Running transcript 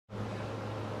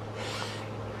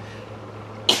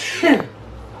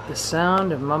The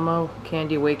sound of Mama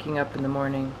Candy waking up in the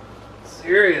morning.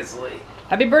 Seriously.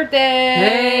 Happy birthday!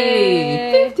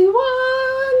 Hey! 51!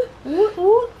 Ooh,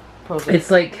 ooh. It's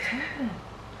like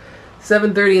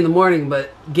 7:30 in the morning,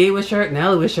 but Gay Wishart and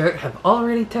Allie Wishart have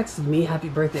already texted me happy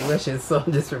birthday wishes, so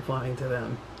I'm just replying to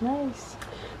them. Nice.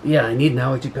 Yeah, I need an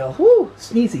allergy pill. Woo!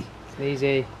 Sneezy.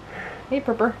 Sneezy. Hey,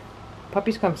 Purper.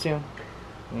 Puppies come soon.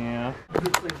 Yeah.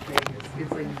 It's like Vegas.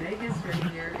 It's like Vegas right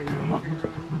here in our living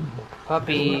room.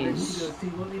 Puppies. Do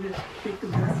you want me to take the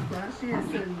best flashy? I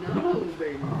said no,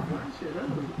 baby. Flash it up.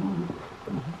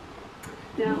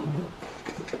 Now,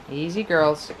 Easy,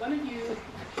 girls. one of you.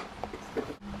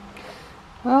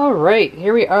 All right,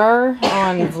 here we are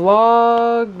on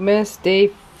Vlogmas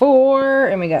day 4,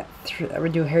 and we got we're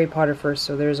doing Harry Potter first.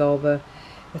 So there's all the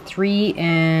 3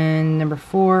 and number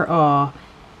 4. Oh,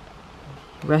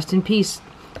 rest in peace.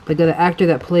 The actor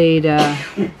that played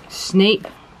Snape.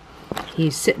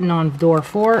 He's sitting on door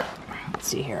 4. Let's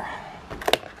see here.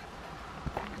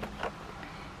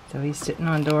 So he's sitting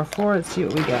on door 4. Let's see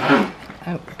what we got.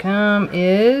 Outcome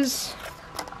is.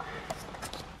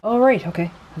 All right. Okay.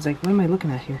 I was like, what am I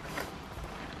looking at here?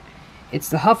 It's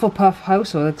the Hufflepuff house,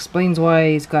 so it explains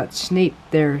why he's got Snape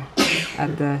there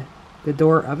at the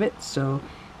door of it. So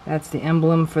that's the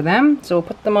emblem for them. So we'll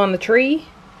put them on the tree.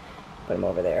 Put them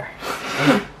over there.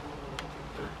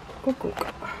 Go, go, go.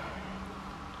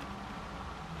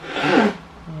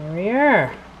 There we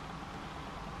are.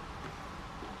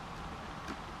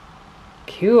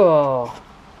 Cool.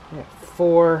 We got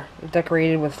 4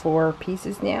 decorated with 4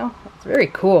 pieces now. It's very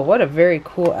cool. What a very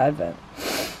cool advent.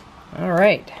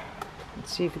 Alright.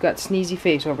 Let's see if we got Sneezy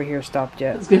Face over here stopped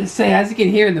yet. I was going to say, as you can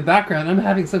hear in the background, I'm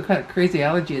having some kind of crazy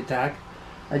allergy attack.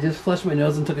 I just flushed my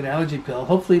nose and took an allergy pill.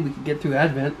 Hopefully we can get through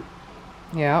Advent.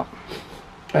 Yeah.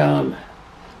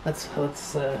 Let's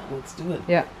do it.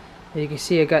 Yeah. You can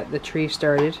see I got the tree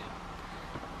started.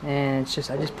 And it's just,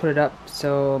 I just put it up,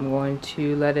 so I'm going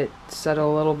to let it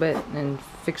settle a little bit and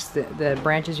fix the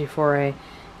branches before I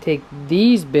take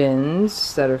these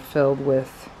bins that are filled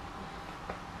with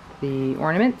the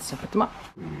ornaments and put them up.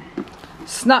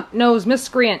 Snot-nosed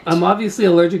miscreant. I'm obviously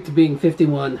allergic to being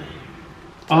 51.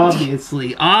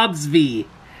 Obviously. Obsv.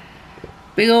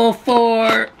 Big ol'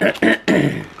 4.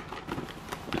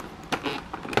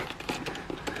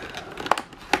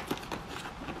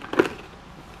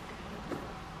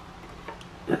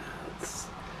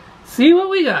 See what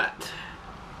we got.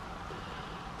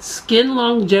 Skin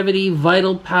longevity,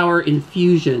 vital power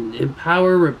infusion.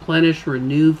 Empower, replenish,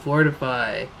 renew,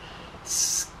 fortify.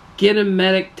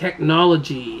 Skinometic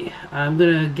technology. I'm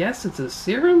gonna guess it's a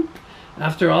serum.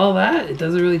 After all that, it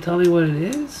doesn't really tell me what it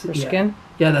is. For skin?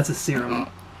 Yeah, that's a serum.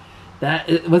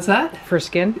 What's that? For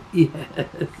skin?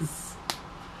 Yes.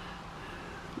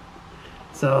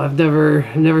 So I've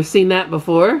never seen that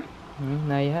before.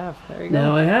 Now you have. There you go.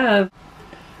 Now I have.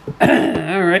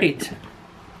 All right.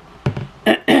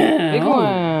 Big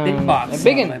one. Big box A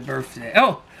big on my birthday.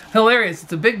 Oh, hilarious.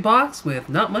 It's a big box with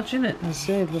not much in it. Let's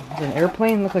see. It's an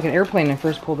airplane. Looked like an airplane when I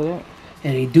first pulled it out.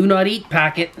 And a do not eat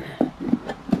packet.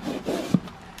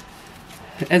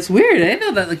 It's weird, eh?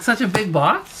 No, that like such a big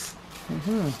box.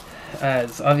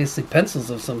 It's obviously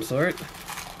pencils of some sort.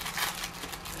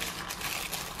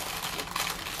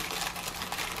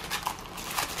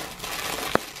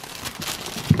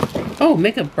 Oh,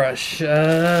 makeup brush.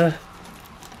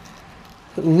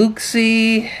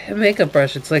 Luxie makeup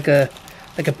brush. It's like a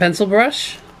pencil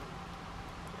brush.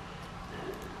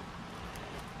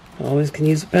 Always can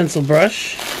use a pencil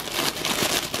brush.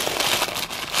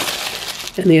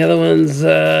 And the other one's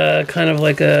kind of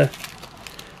like a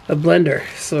blender,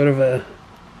 sort of a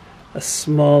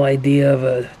small idea of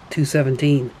a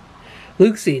 217.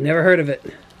 Luxie, never heard of it.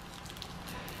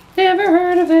 Never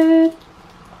heard of it.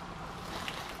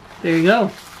 There you go.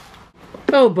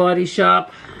 Oh, Body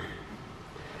Shop.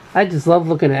 I just love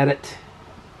looking at it.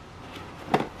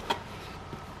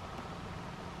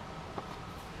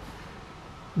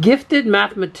 Gifted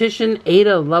mathematician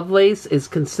Ada Lovelace is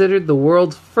considered the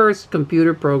world's first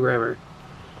computer programmer.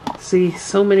 See,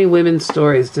 so many women's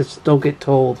stories just don't get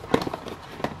told.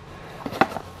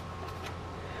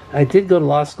 I did go to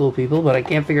law school, people, but I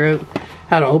can't figure out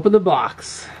how to open the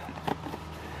box.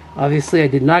 Obviously, I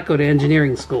did not go to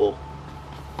engineering school.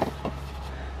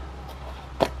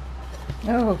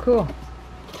 Oh, cool.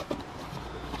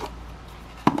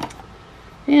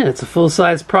 And it's a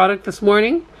full-size product this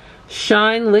morning.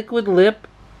 Shine Liquid Lip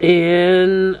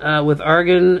in with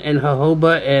argan and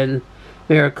jojoba and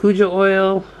maracuja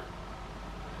oil.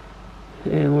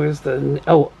 And where's the...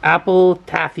 Oh, apple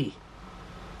taffy.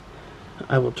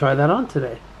 I will try that on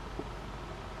today.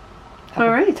 All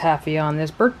right. Taffy on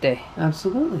this birthday.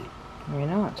 Absolutely. Why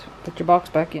not? Put your box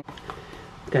back in.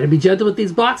 Got to be gentle with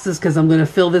these boxes because I'm going to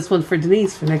fill this one for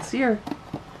Denise for next year.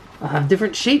 I'll have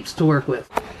different shapes to work with.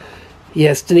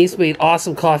 Yes, Denise made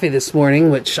awesome coffee this morning,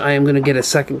 which I am going to get a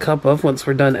second cup of once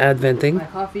we're done adventing. My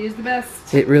coffee is the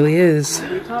best. It really is.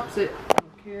 Nobody tops it. I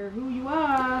don't care who you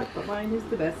are, but mine is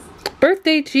the best.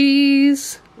 Birthday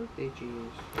cheese. Birthday cheese.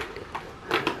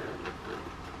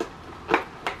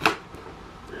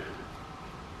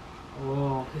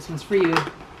 Oh, this one's for you.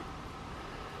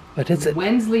 What is it?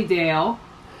 Wensleydale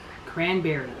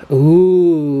cranberry.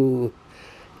 Ooh.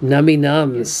 Nummy You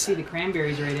can nums. see the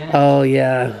cranberries right in it. Oh,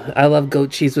 yeah. I love goat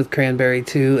cheese with cranberry,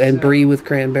 too. And brie with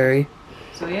cranberry.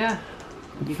 So, yeah.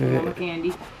 You can all the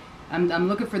candy. I'm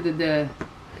looking for the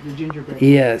gingerbread.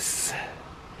 Yes.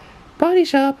 Body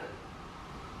shop.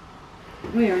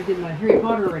 Wait, I already did my Harry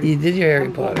Potter already. You did your Harry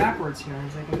I'm going Potter. backwards here. I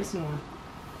was like, I'm missing one.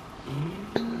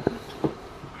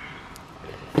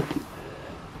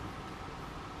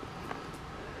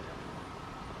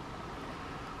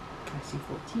 I see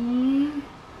 14.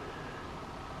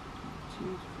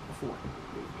 2, 4.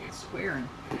 Squaring.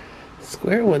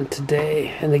 Square one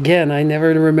today. And again, I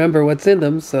never remember what's in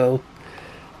them, so...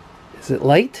 Is it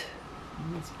light?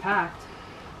 It's packed.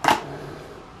 It's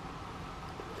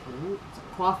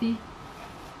a clothy.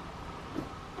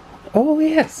 Oh,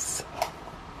 yes.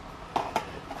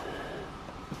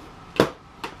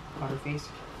 Butterface.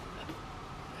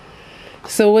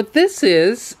 So what this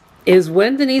is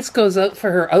when Denise goes out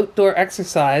for her outdoor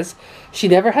exercise, she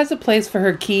never has a place for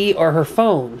her key or her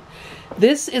phone.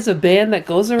 This is a band that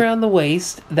goes around the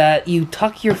waist that you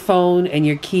tuck your phone and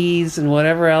your keys and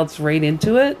whatever else right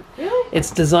into it. Really?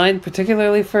 It's designed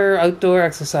particularly for outdoor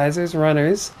exercisers,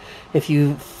 runners. If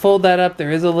you fold that up,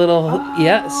 there is a little...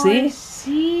 yeah, see? I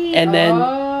see. And then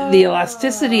the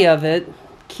elasticity of it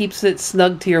keeps it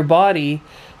snug to your body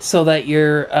so that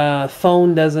your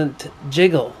phone doesn't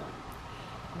jiggle.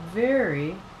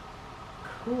 Very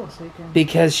cool. So you can...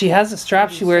 Because she has a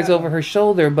strap she wears over her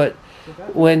shoulder, but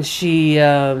when she... You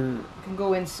can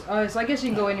go in... so I guess you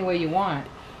can go any way you want.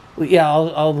 yeah,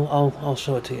 I'll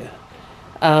show it to you.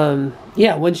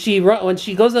 Yeah, when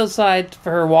she goes outside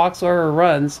for her walks or her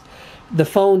runs, the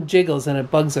phone jiggles and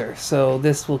it bugs her. So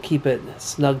this will keep it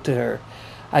snug to her.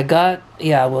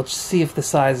 Yeah, we'll see if the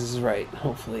size is right.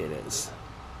 Hopefully it is.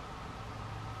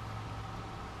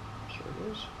 Sure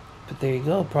it is. But there you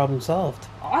go, problem solved.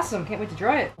 Awesome. Can't wait to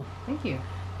try it. Thank you.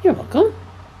 You're welcome.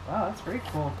 Wow, that's very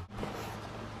cool.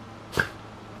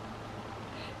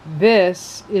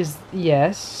 This is,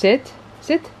 yes, sit.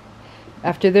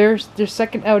 After their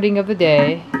second outing of the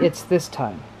day, it's this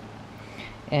time.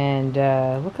 And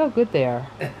look how good they are.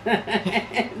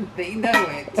 They know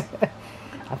it.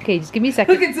 Okay, just give me a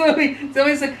second. Look at Zoe.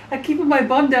 Zoe's like, I'm keeping my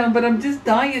bum down, but I'm just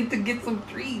dying to get some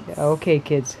treats. Okay,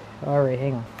 kids. All right,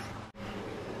 hang on.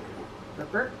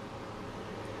 Ripper.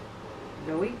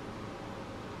 Zoe.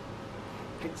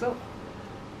 Pixel.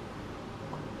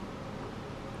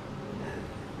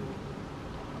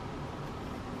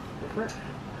 Ripper.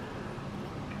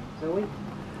 Zoe.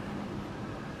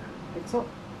 Pixel.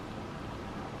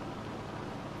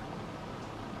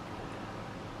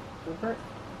 Ripper.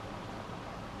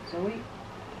 Zoe.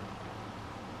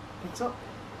 Pixel.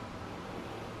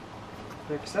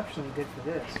 They're exceptionally good for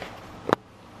this.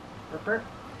 Ripper.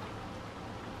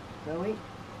 Zoe.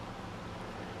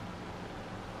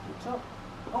 Pixel.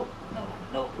 Oh, no.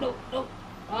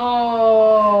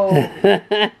 Oh!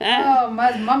 Oh,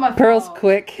 my mama. Pearl's fault.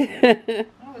 quick. That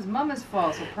was Mama's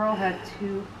fault. So Pearl had 2.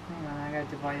 Hang on, I gotta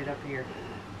divide it up here.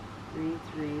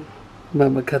 3.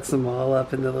 Mama cuts them all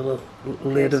up in the little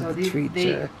lid of the treat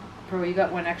jar. Pearl, you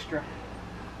got 1 extra.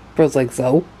 Pearl's like,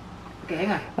 so? Okay,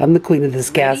 hang on. I'm the queen of this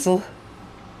castle.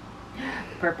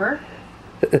 Purper.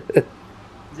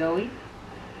 Zoe.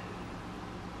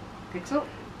 Pixel.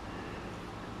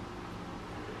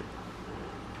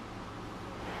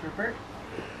 Purper.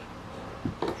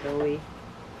 Zoe.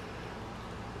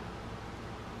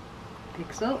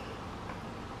 Pixel.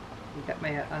 You got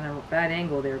my on a bad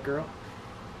angle there, girl.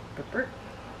 Purper.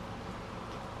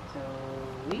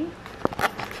 Zoe.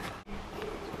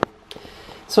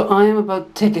 So I am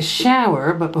about to take a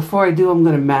shower, but before I do, I'm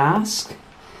going to mask.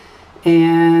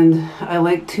 And I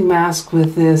like to mask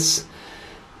with this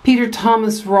Peter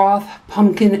Thomas Roth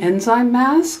Pumpkin Enzyme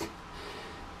Mask.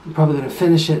 I'm probably going to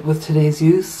finish it with today's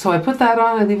use. So I put that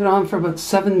on, I leave it on for about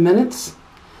 7 minutes.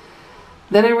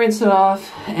 Then I rinse it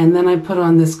off, and then I put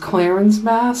on this Clarins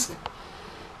mask,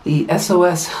 the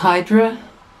SOS Hydra,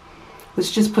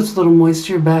 which just puts a little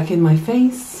moisture back in my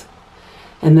face.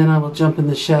 And then I will jump in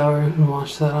the shower and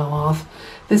wash that all off.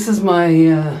 This is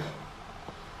my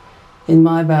in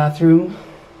my bathroom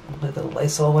with the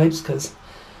Lysol wipes because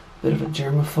a bit of a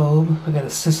germaphobe. I got a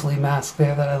Sicily mask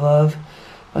there that I love.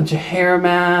 Bunch of hair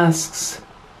masks,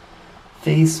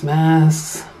 face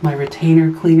masks, my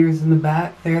retainer cleaners in the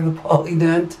back there, the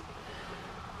Polydent.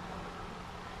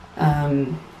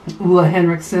 Ulla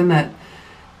Henriksen that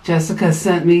Jessica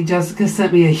sent me. Jessica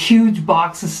sent me a huge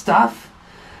box of stuff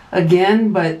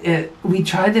again, but we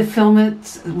tried to film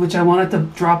it, which I wanted to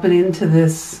drop it into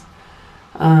this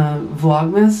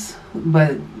Vlogmas,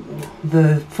 but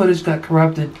the footage got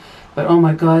corrupted. But oh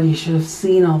my god, you should have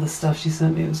seen all the stuff she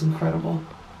sent me. It was incredible.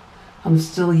 I'm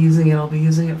still using it. I'll be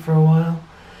using it for a while.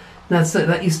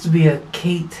 That used to be a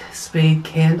Kate Spade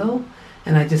candle,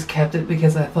 and I just kept it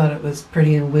because I thought it was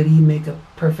pretty and witty, make a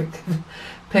perfect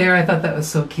pair. I thought that was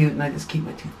so cute, and I just keep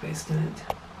my toothpaste in it.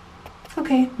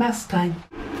 Okay, mask time.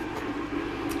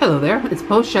 Hello there. It's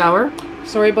post-shower.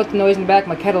 Sorry about the noise in the back.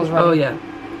 My kettle's running. Oh yeah.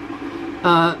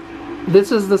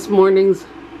 This is this morning's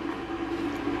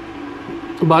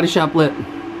Body Shop lit.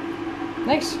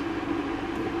 Nice.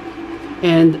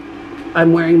 And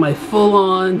I'm wearing my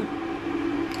full-on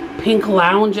pink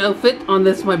lounge outfit on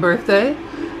this my birthday.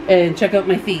 And check out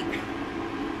my feet.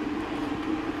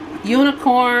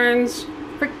 Unicorns.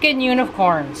 Freaking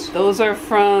unicorns. Those are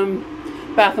from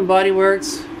Bath and Body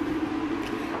Works.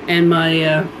 And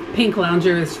my pink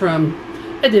lounger is from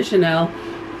Additional.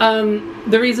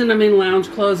 The reason I'm in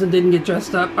lounge clothes and didn't get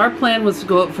dressed up, our plan was to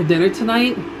go out for dinner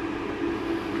tonight.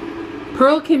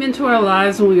 Pearl came into our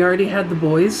lives when we already had the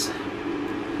boys.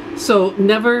 So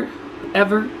never,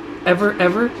 ever, ever,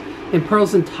 ever in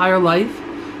Pearl's entire life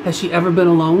has she ever been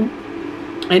alone.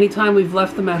 Anytime we've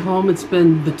left them at home, it's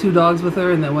been the 2 dogs with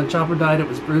her, and then when Chopper died, it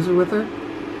was Bruiser with her.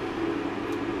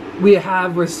 We've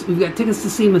got tickets to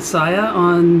see Messiah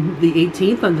on the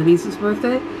 18th, on Denise's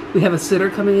birthday. We have a sitter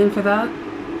coming in for that.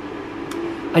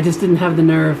 I just didn't have the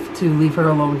nerve to leave her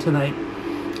alone tonight.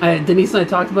 Denise and I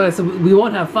talked about it. I said, we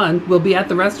won't have fun. We'll be at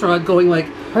the restaurant going like,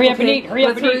 hurry up and eat, hurry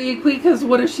up and eat. Because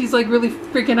what if she's like really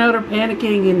freaking out or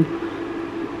panicking? And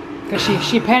because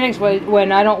she panics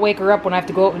when I don't wake her up when I have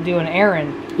to go out and do an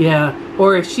errand. Yeah,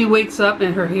 or if she wakes up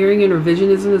and her hearing and her vision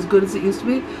isn't as good as it used to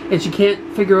be, and she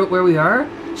can't figure out where we are,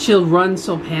 she'll run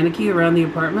so panicky around the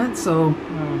apartment. So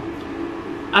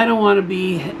I don't want to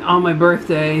be on my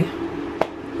birthday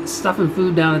stuffing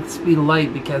food down at the speed of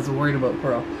light because I'm worried about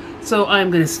Pearl. So I'm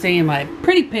going to stay in my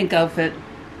pretty pink outfit.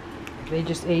 They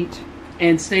just ate.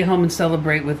 And stay home and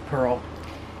celebrate with Pearl.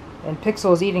 And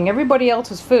Pixel is eating everybody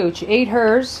else's food. She ate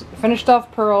hers, finished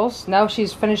off Pearl's. Now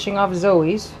she's finishing off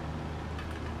Zoe's.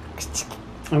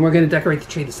 And we're going to decorate the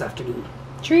tree this afternoon.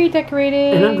 Tree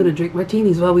decorating. And I'm going to drink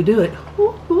martinis while we do it.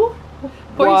 Ooh, ooh.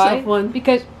 Pour yourself one.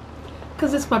 Because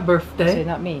it's my birthday. Say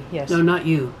not me, yes. No, not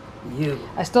you. You.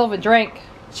 I still haven't drank.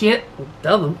 Shit.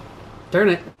 Tell them. Turn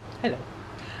it. Hello.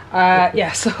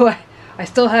 Yeah, so I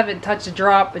still haven't touched a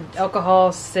drop of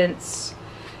alcohol since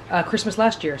Christmas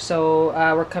last year. So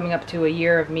we're coming up to a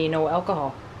year of me no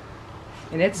alcohol.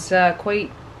 And it's quite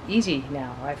easy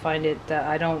now. I find it,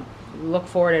 I don't look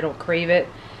for it, I don't crave it,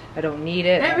 I don't need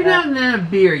it. Every now and then a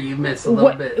beer you miss a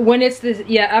little bit. When it's this,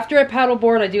 yeah, after I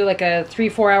paddleboard, I do like a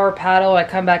 3-4 hour paddle, I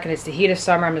come back and it's the heat of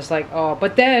summer, I'm just like, oh.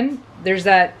 But then there's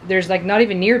like not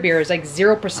even near beer, it's like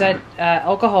 0%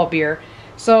 alcohol beer.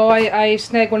 So I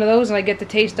snag one of those and I get the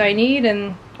taste I need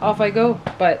and off I go.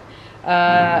 But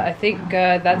I think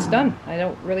that's done. I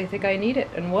don't really think I need it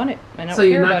and want it. I don't so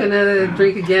you're not gonna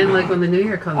drink again like when the new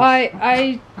year comes?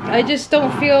 I just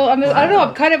don't feel. I don't know.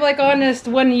 I'm kind of like on this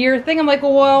 1 year thing. I'm like,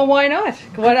 well, why not?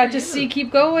 Why not just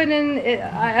keep going? And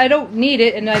I don't need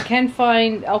it, and I can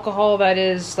find alcohol that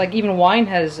is like even wine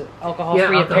has alcohol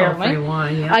free apparently. Free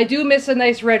wine, yeah. I do miss a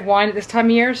nice red wine at this time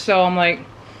of year, so I'm like,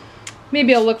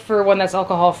 maybe I'll look for one that's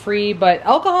alcohol free. But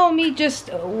alcohol and me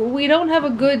we don't have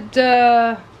a good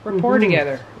rapport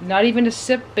together. Not even a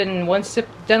sip, and one sip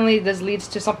generally leads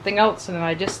to something else, and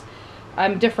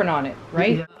I'm different on it,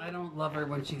 right? Yeah, I don't love her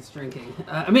when she's drinking.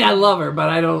 I mean, I love her, but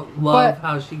I don't love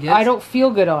how she gets. I don't feel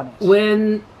good on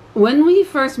it. When we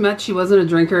first met, she wasn't a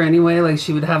drinker anyway. Like,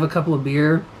 she would have a couple of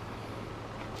beer,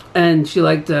 and she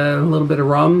liked a little bit of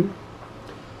rum.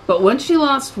 But when she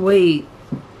lost weight,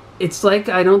 it's like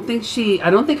I don't think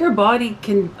her body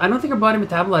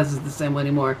metabolizes the same way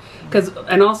anymore.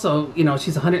 And also, you know,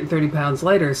 she's 130 pounds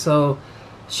lighter, so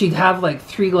she'd have like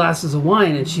 3 glasses of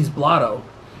wine and she's blotto.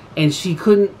 And she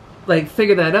couldn't like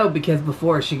figure that out because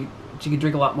before she could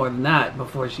drink a lot more than that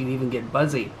before she'd even get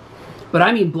buzzy. But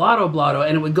I mean blotto,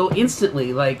 and it would go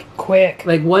instantly, like quick.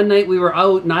 Like one night we were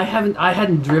out and I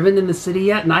hadn't driven in the city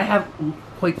yet, and I have,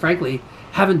 quite frankly,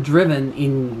 haven't driven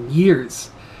in years.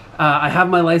 I have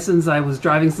my license. I was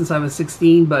driving since I was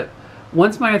 16, but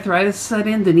once my arthritis set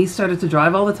in, Denise started to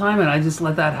drive all the time, and I just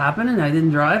let that happen, and I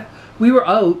didn't drive. We were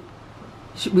out.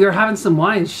 We were having some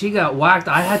wine. She got whacked.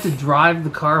 I had to drive the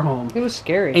car home. It was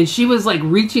scary. And she was like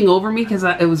reaching over me because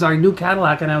it was our new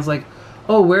Cadillac, and I was like,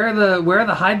 "Oh, where are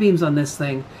the high beams on this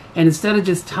thing?" And instead of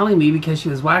just telling me because she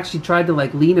was whacked, she tried to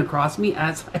like lean across me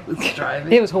as I was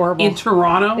driving. It was horrible. In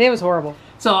Toronto. It was horrible.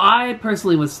 So I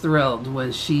personally was thrilled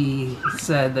when she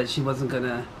said that she wasn't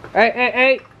gonna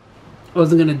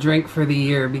drink for the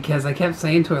year, because I kept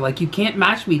saying to her, like, you can't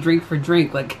match me drink for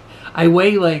drink. Like, I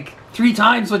weigh like 3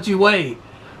 times what you weigh.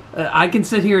 I can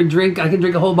sit here and drink. I can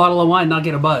drink a whole bottle of wine and not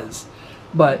get a buzz.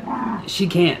 But she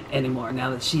can't anymore now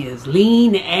that she is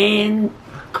lean and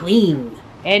clean.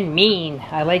 And mean.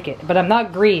 I like it. But I'm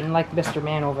not green like Mr.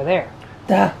 Man over there.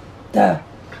 Da,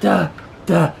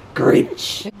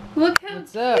 Grinch. Look how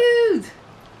What's up? cute.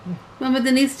 Mama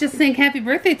Denise just sang happy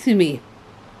birthday to me.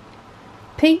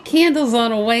 Pink candles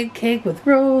on a white cake with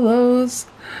Rolos.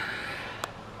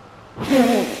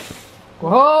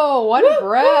 Whoa, what a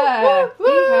breath.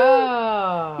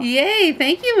 Woo. Yay,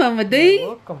 thank you, Mama D. You're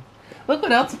welcome. Look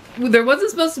what else. There wasn't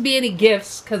supposed to be any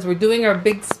gifts because we're doing our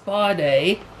big spa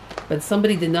day, but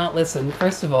somebody did not listen.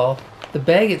 First of all, the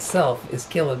bag itself is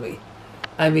killing me.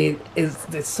 I mean,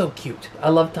 it's so cute. I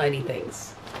love tiny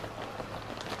things.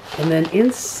 And then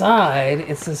inside,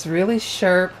 it's this really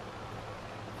sharp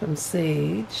from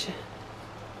Sage.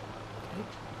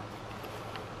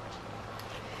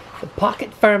 The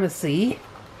Pocket Pharmacy.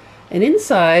 And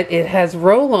inside, it has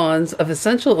roll-ons of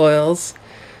essential oils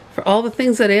for all the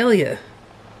things that ail you.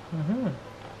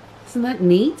 Isn't that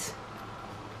neat?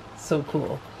 So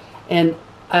cool. And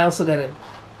I also got a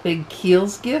big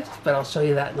Kiehl's gift, but I'll show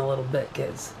you that in a little bit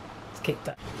because it's cake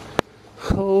time.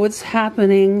 Oh, it's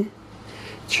happening.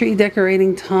 Tree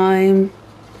decorating time.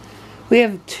 We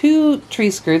have 2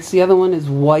 tree skirts. The other one is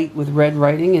white with red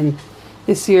writing, and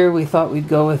this year we thought we'd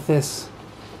go with this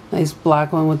nice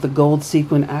black one with the gold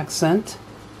sequin accent.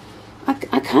 I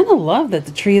kind of love that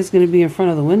the tree is going to be in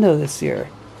front of the window this year.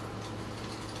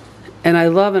 And I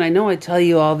love, and I know I tell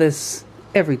you all this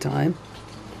every time,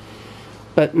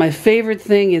 but my favorite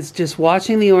thing is just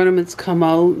watching the ornaments come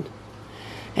out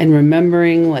and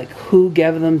remembering like who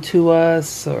gave them to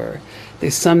us, or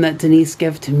there's some that Denise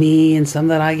gave to me and some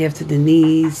that I gave to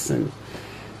Denise and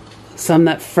some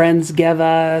that friends gave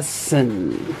us,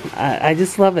 and I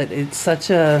just love it. It's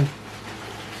such a,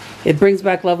 it brings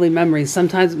back lovely memories.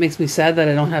 Sometimes it makes me sad that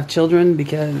I don't have children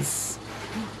because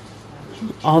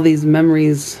all these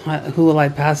memories, who will I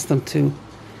pass them to?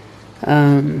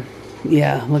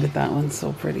 Yeah, look at that one,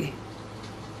 so pretty.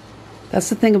 That's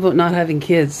the thing about not having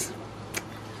kids.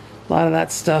 A lot of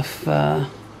that stuff,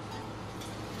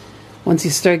 once you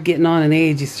start getting on in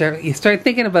age, you start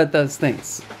thinking about those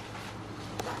things.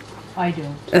 I do.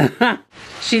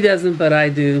 She doesn't, but I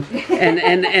do.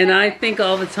 And I think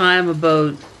all the time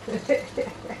about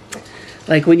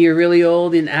like when you're really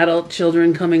old and adult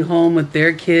children coming home with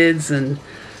their kids, and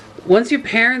once your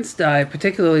parents die,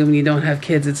 particularly when you don't have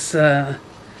kids, it's a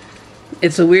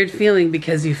weird feeling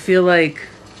because you feel like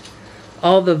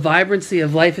all the vibrancy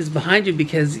of life is behind you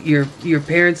because your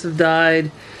parents have died.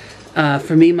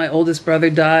 For me, my oldest brother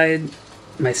died.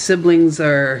 My siblings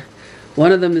are,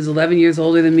 one of them is 11 years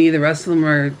older than me. The rest of them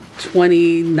are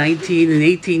 20, 19, and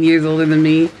 18 years older than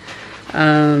me.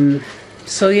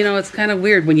 So, you know, it's kind of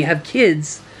weird when you have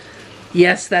kids.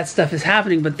 Yes, that stuff is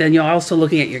happening, but then you're also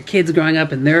looking at your kids growing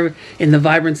up and they're in the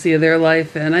vibrancy of their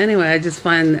life. And anyway, I just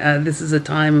find this is a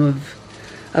time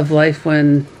of life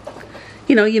when,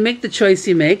 you know, you make the choice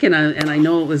you make, and I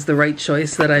know it was the right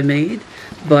choice that I made.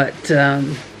 But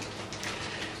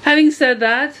having said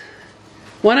that,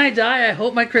 when I die, I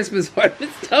hope my Christmas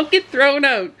ornaments don't get thrown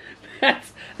out.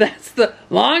 That's the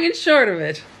long and short of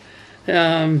it.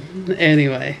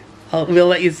 Anyway, we'll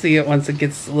let you see it once it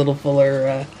gets a little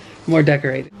fuller, more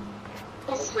decorated.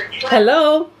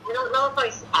 Hello. I don't know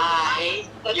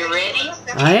if you ready?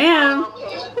 I am.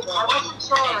 I wasn't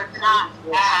sure or not.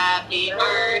 Happy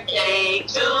birthday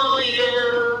to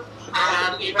you.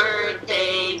 Happy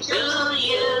birthday to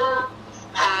you.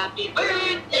 Happy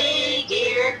birthday,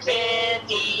 dear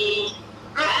Teddy.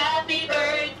 Happy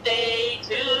birthday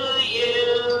to you.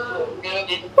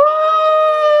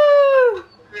 Woo!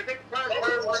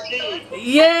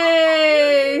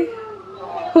 Yay!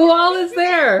 Who all is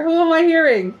there? Who am I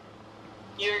hearing?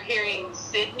 You're hearing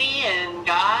Sydney and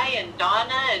Guy and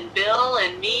Donna and Bill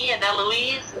and me and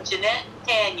Eloise and Jeanette and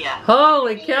Tanya.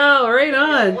 Holy cow, right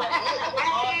on.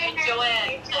 Oh, and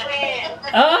Joanne.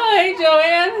 Oh, hey,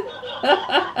 Joanne.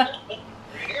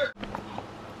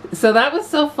 So that was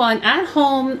so fun. At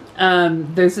home,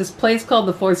 there's this place called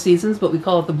the Four Seasons, but we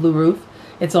call it the Blue Roof.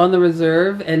 It's on the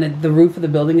reserve, and the roof of the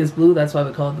building is blue. That's why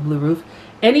we call it the blue roof.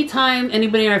 Anytime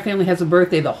anybody in our family has a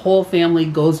birthday, the whole family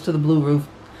goes to the blue roof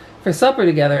for supper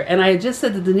together. And I had just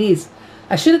said to Denise,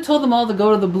 I should have told them all to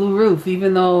go to the blue roof,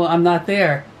 even though I'm not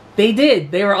there. They did.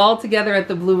 They were all together at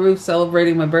the blue roof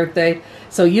celebrating my birthday.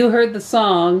 So you heard the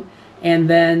song, and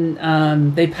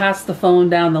then they passed the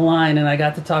phone down the line, and I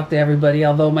got to talk to everybody,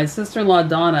 although my sister-in-law,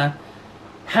 Donna,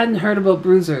 hadn't heard about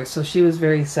Bruiser, so she was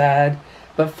very sad.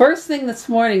 But first thing this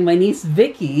morning, my niece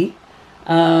Vicky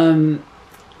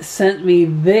sent me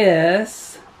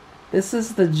this. This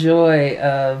is the joy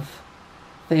of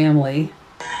family.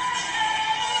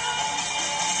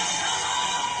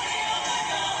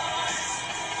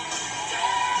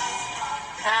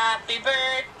 Happy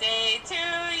birthday to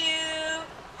you.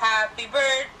 Happy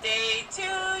birthday to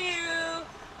you.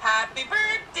 Happy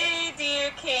birthday,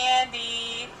 dear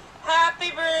Candy.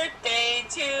 Happy birthday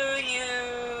to you.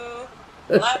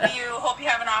 Love you. Hope you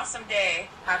have an awesome day.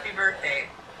 Happy birthday.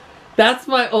 That's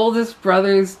my oldest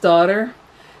brother's daughter.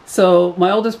 So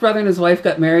my oldest brother and his wife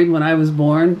got married when I was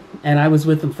born, and I was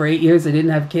with them for 8 years. They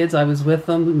didn't have kids. I was with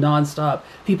them nonstop.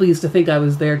 People used to think I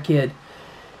was their kid.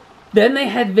 Then they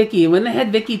had Vicky. When they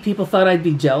had Vicky, people thought I'd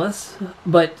be jealous.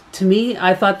 But to me,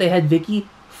 I thought they had Vicky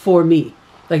for me.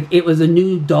 Like, it was a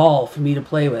new doll for me to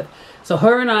play with. So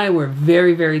her and I were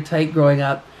very, very tight growing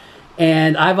up.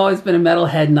 And I've always been a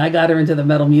metalhead, and I got her into the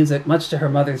metal music, much to her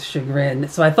mother's chagrin.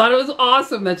 So I thought it was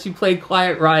awesome that she played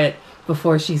Quiet Riot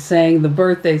before she sang the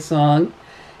birthday song.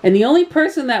 And the only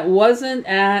person that wasn't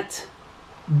at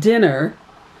dinner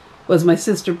was my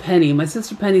sister Penny. My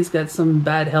sister Penny's got some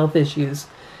bad health issues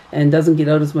and doesn't get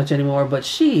out as much anymore, but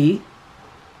she...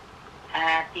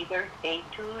 Happy birthday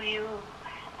to you.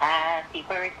 Happy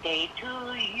birthday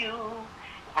to you.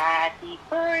 Happy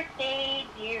birthday,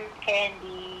 dear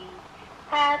Candy.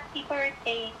 Happy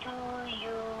birthday to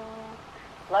you.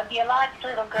 Love you lots,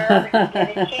 little girl. If you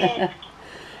get a chance.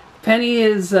 Penny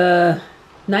is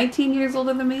 19 years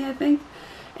older than me, I think.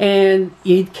 And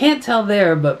you can't tell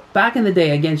there, but back in the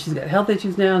day, again, she's got health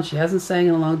issues now, and she hasn't sang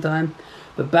in a long time.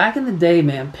 But back in the day,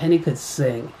 man, Penny could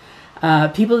sing.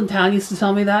 People in town used to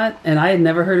tell me that, and I had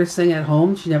never heard her sing at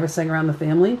home. She never sang around the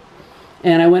family.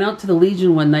 And I went out to the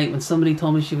Legion one night when somebody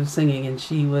told me she was singing, and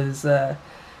she was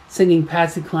singing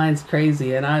Patsy Cline's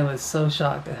Crazy, and I was so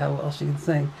shocked at how well she could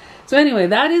sing. So anyway,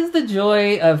 that is the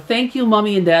joy of thank you,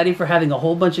 Mommy and Daddy, for having a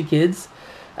whole bunch of kids,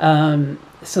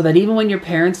 so that even when your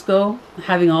parents go,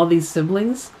 having all these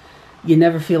siblings, you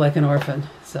never feel like an orphan.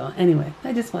 So anyway,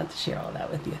 I just wanted to share all that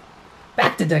with you.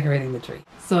 Back to decorating the tree.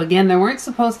 So again, there weren't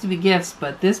supposed to be gifts,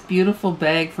 but this beautiful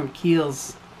bag from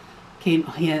Kiehl's came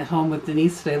home with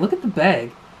Denise today. Look at the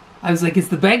bag. I was like, is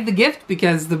the bag the gift?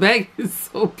 Because the bag is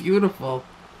so beautiful.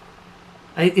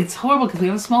 It's horrible because we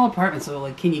have a small apartment, so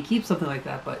like, can you keep something like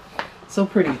that? But so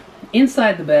pretty.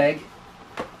 Inside the bag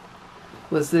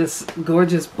was this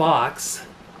gorgeous box.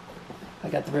 I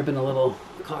got the ribbon a little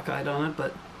cockeyed on it,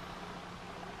 but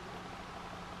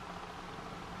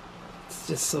it's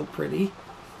just so pretty.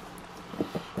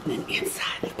 And then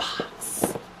inside the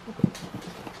box,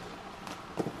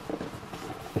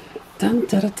 dun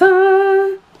da da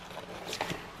da,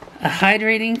 a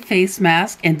hydrating face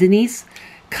mask, and Denise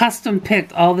custom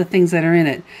picked all the things that are in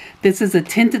it. This is a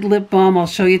tinted lip balm. I'll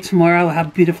show you tomorrow how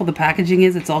beautiful the packaging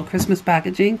is. It's all Christmas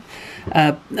packaging.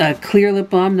 A clear lip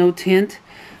balm, no tint.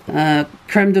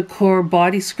 Creme de Corps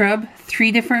body scrub.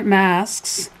 3 different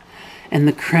masks. And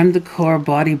the Creme de Corps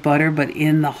body butter, but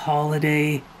in the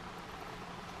holiday.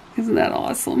 Isn't that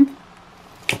awesome?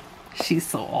 She's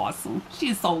so awesome.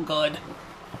 She's so good.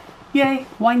 Yay,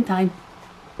 wine time.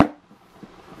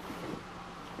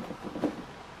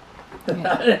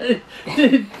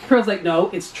 Pearl's like, no,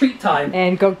 it's treat time.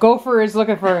 And Gopher is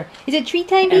looking for, is it treat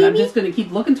time, baby? And I'm just going to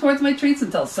keep looking towards my treats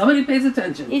until somebody pays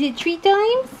attention. Is it treat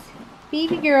times?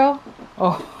 Baby girl.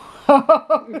 Oh,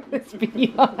 it's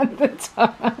beyond the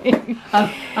time.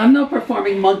 I'm no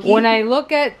performing monkey. When I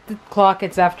look at the clock,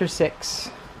 it's after 6.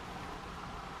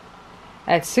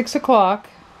 At 6 o'clock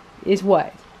is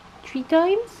what? Treat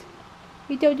times?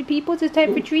 We tell the people it's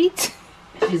time for treats?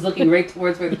 She's looking right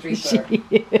towards where the treats are. She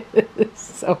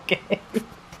is. Okay.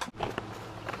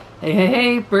 Hey, hey,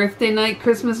 hey, birthday night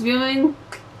Christmas viewing.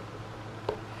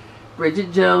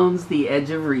 Bridget Jones, The Edge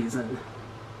of Reason.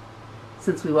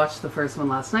 Since we watched the first one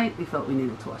last night, we felt we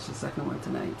needed to watch the second one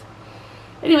tonight.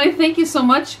 Anyway, thank you so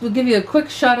much. We'll give you a quick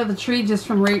shot of the tree just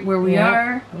from right where we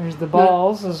are. There's the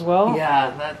balls as well.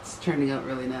 Yeah, that's turning out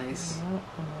really nice.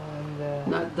 And,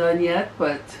 not done yet,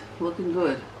 but looking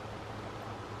good.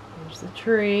 there's the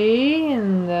tree,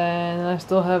 and then I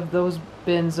still have those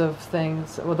bins of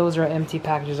things. Well, those are empty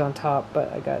packages on top,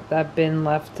 but I got that bin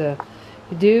left to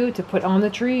to do to put on the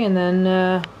tree, and then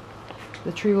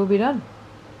the tree will be done.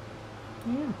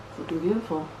 Yeah. It's looking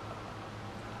beautiful.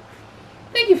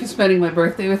 Thank you for spending my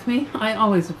birthday with me. I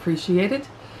always appreciate it.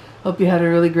 Hope you had a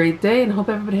really great day, and hope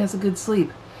everybody has a good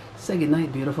sleep. Say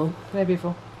goodnight, beautiful. Very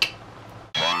beautiful.